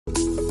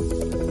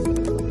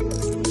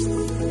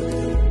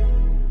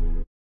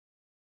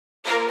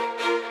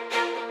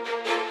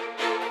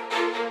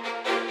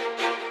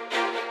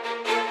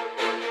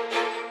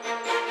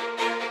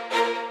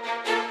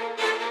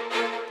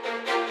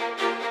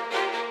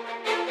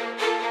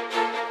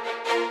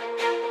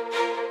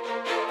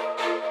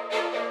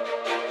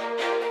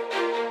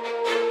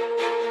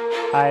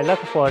I look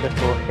forward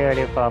to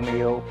hearing from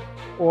you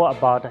all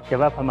about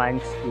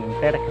developments in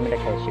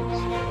telecommunications.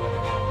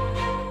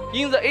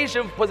 In the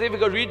Asian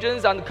Pacific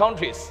regions and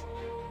countries,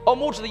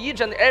 almost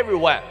each and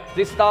everyone,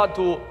 they start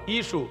to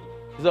issue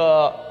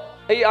the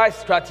AI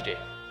strategy.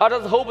 I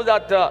just hope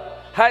that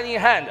hand in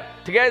hand,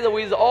 together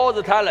with all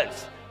the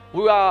talents,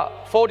 we are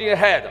forging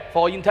ahead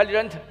for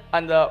intelligent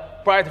and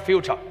bright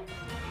future.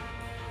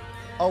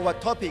 Our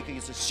topic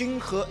is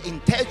Xinghe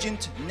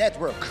Intelligent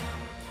Network,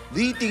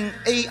 leading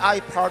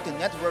AI-powered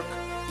network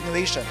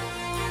innovation.